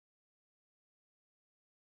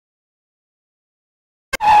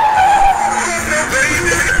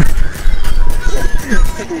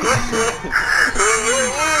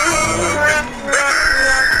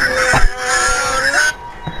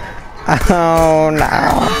Oh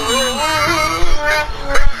no.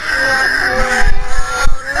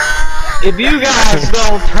 If you guys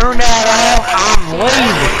don't turn that off, I'm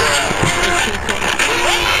leaving.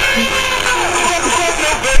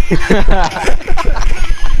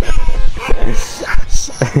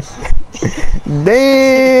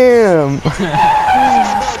 Damn.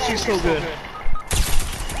 She's so good.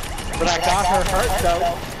 But I got her hurt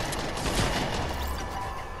though.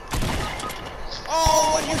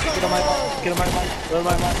 Oh, what you Get on my mic. Get on my mic. Get on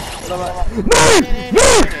my mic. Get on my mic.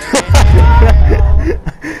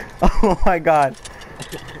 Oh my god.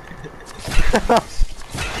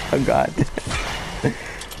 Oh god.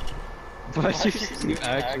 But you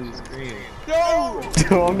actually scream. No!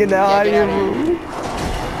 Dude, I'm getting out of here, bro.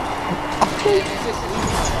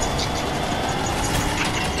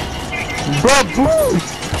 Bro,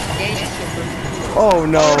 boost! Oh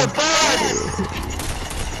no.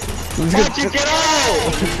 How'd you get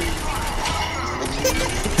out?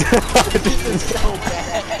 This is so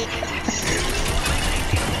bad.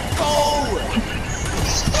 Go!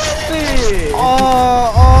 Stop it! Oh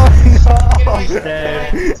no!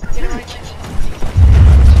 Dead.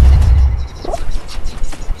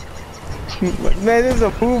 Man, this is a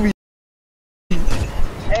movie.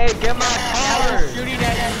 Hey, get my car! Shooting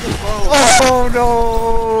at you with bow. Oh no!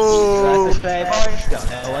 That's the say, boys. Don't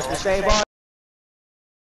know what to say, boys.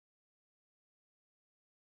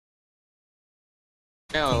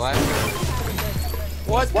 No,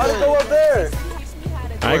 what? Why go up there?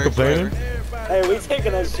 I ain't complaining. Hey, we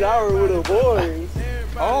taking a shower with the boys.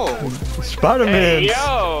 Oh, Spider-Man.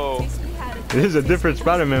 Yo! This is a different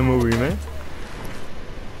Spider-Man movie, man.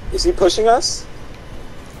 Is he pushing us?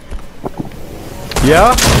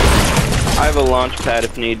 Yeah? I have a launch pad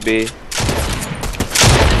if need be.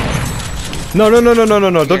 No.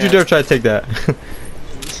 Don't you dare try to take that.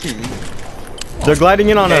 They're gliding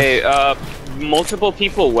in on us. Hey, multiple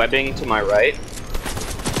people webbing to my right.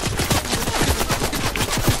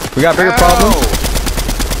 We got bigger problems.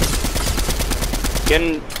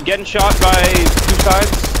 Getting shot by two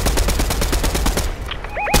sides.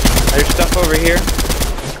 There's stuff over here.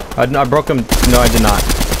 I broke him. No, I did not.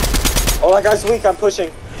 Oh, that guy's weak. I'm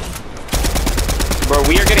pushing. Bro,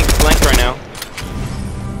 we are getting flanked right now.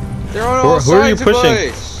 they're on all Who are you sides of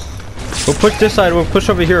pushing? us. We'll push this side. We'll push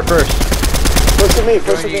over here first. Push with me.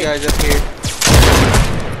 Push Join with you me. guys up here.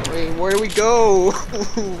 Wait, where do we go?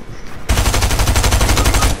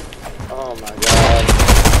 Oh my god.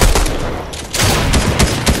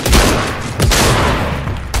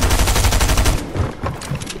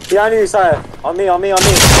 Behind you, Saya. On me.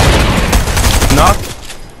 Knock.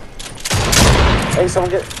 Hey,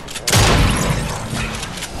 someone get.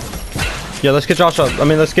 Yeah, let's get Josh up. I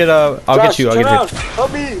mean, let's get I'll Josh, get you. I'll turn get around. you.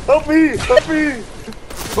 Help me! Help me! Help me!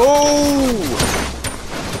 Oh!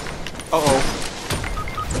 Uh-oh.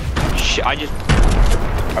 I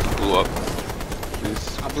blew up.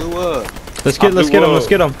 I blew up. Let's get him. Let's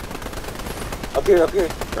get him. Up here.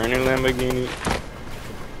 Burning Lamborghini.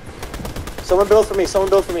 Someone build for me.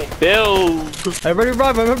 Build! Everybody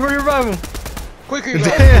revive him. Everybody revive him. Quickly,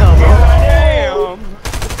 Damn. Damn!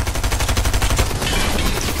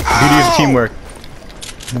 Beauty of teamwork.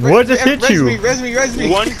 What just hit you? Res me.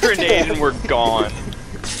 One grenade and we're gone.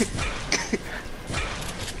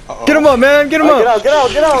 Get him up, man. Get him up. Get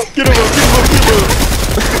out! Get him up.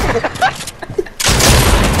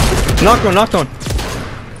 Knocked one.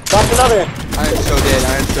 Drop another. I am so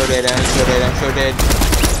dead.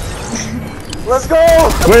 Let's go!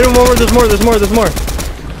 Wait, there's more.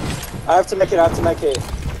 I have to make it.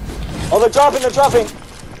 Oh, they're dropping.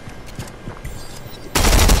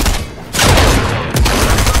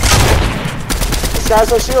 This guy's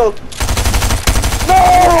no shield. I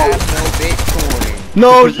have no Bitcoin.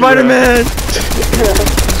 No, Spider-Man.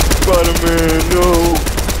 Spider-Man, no.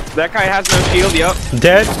 That guy has no shield, yep.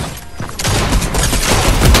 Dead.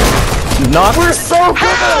 Knock. We're so good!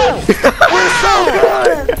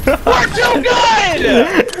 We're too good!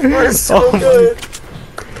 We're so good!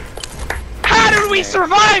 How did we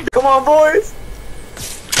survive? Come on, boys!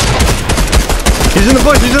 He's in the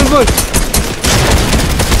bush.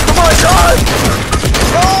 Come on, John!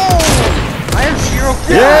 I have 0 kills.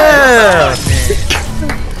 Yeah.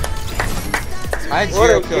 I had What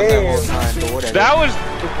 0 a kills that game. whole time, but whatever. That was...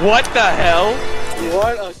 What the hell?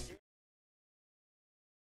 What a...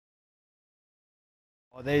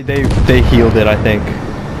 Oh, they healed it, I think.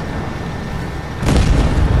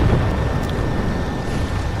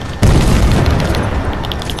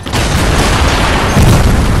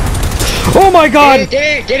 Oh my God!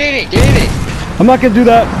 Get in it! I'm not gonna do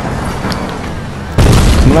that.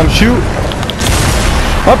 I'm gonna shoot.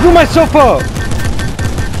 I blew myself up.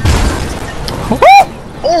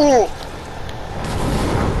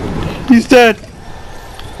 dead.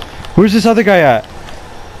 Where's this other guy at?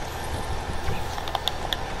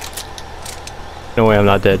 No way, I'm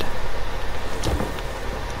not dead.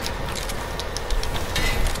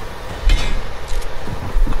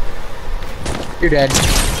 You're dead.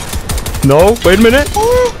 No, wait a minute.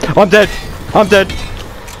 I'm dead. I'm dead.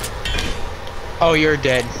 Oh, you're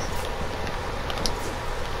dead.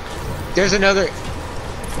 There's another.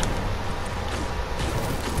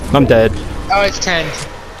 I'm dead. Oh, it's 10.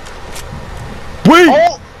 Wait!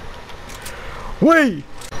 Oh! Wait!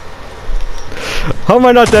 How am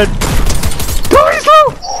I not dead? No, he's low!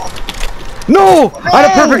 No! I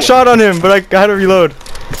had a perfect shot on him, but I had to reload.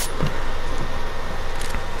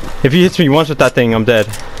 If he hits me once with that thing, I'm dead.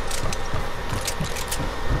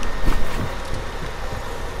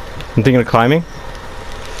 I'm thinking of climbing.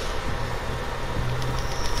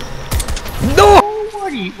 No! What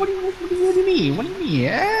do you mean? What do you mean? What do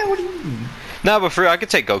you mean? No, but for real, I could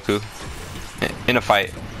take Goku in a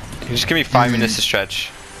fight. Just give me 5 minutes to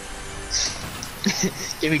stretch.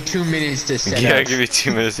 Give me 2 minutes to set Yeah, up. give me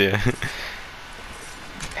 2 minutes. Yeah.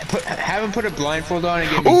 Have him put a blindfold on and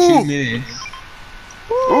give me 2 minutes.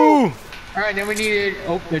 Ooh! Alright, then we need to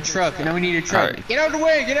open the truck, and then we need a truck. Alright. Get out of the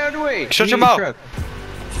way! Get out of the way! Shut We your need a mouth. truck.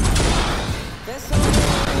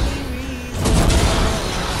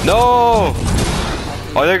 No!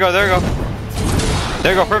 Oh, there you go, there you go.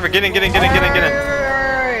 There you go, perfect. Get in, get in, get in, get in, get in.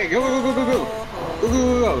 Alright, go, go, go, go, go, go. Go, go,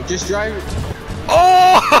 go, go. Just drive.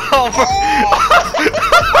 Oh!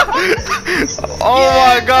 Oh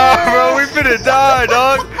my god, bro, we finna die,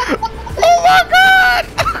 dog. Oh my god!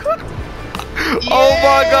 Oh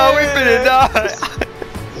my god, we finna die.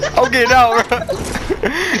 I'm getting out, bro.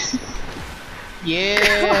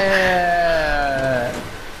 Yeah.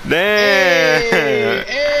 Damn. Hey,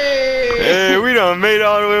 hey. Hey, we done made it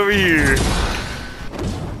all the way over here.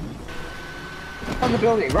 On the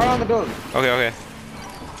building, right on the building. Okay, okay.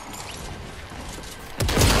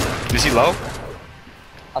 Is he low?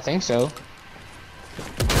 I think so.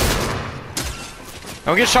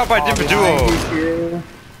 Don't get shot by Dimbaduo.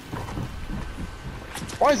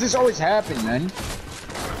 Why does this always happen, man?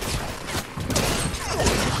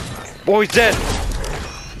 Oh, he's dead.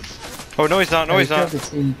 Oh, no, he's not. No, he's not.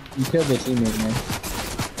 You killed the teammate, man.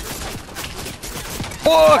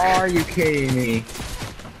 Fuck! Are you kidding me?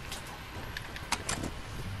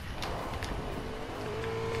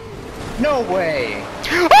 No way!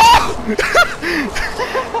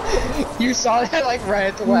 You saw that like right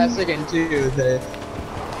at the last second too. The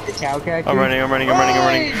cow cat. I'm running, I'm running, I'm running, I'm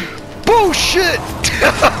running. Bullshit!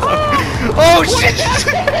 Oh shit!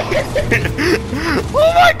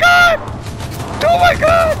 Oh my god! Oh my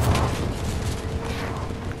god!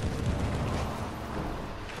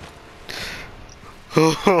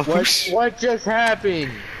 What just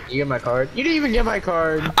happened? You get my card? You didn't even get my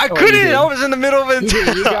card. I Oh, couldn't! you did. I was in the middle of it. You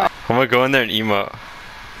did, you got- I'm gonna go in there and emote.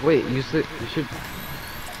 Wait, you should.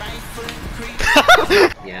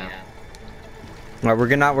 Yeah. Alright, we're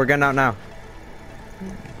getting out. We're getting out now.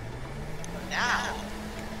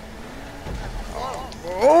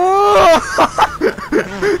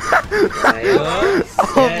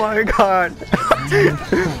 Oh my god.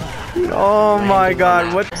 Oh my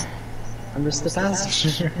god. What? I'm just a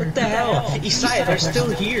passenger. What the hell? Isai, they're still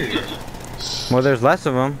here. Well, there's less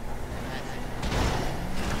of them.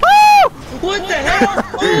 What the hell?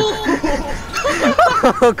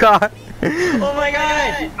 Oh, Oh god. oh my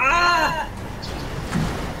god! Ah!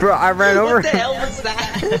 Bro, I ran over What the hell was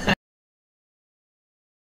that?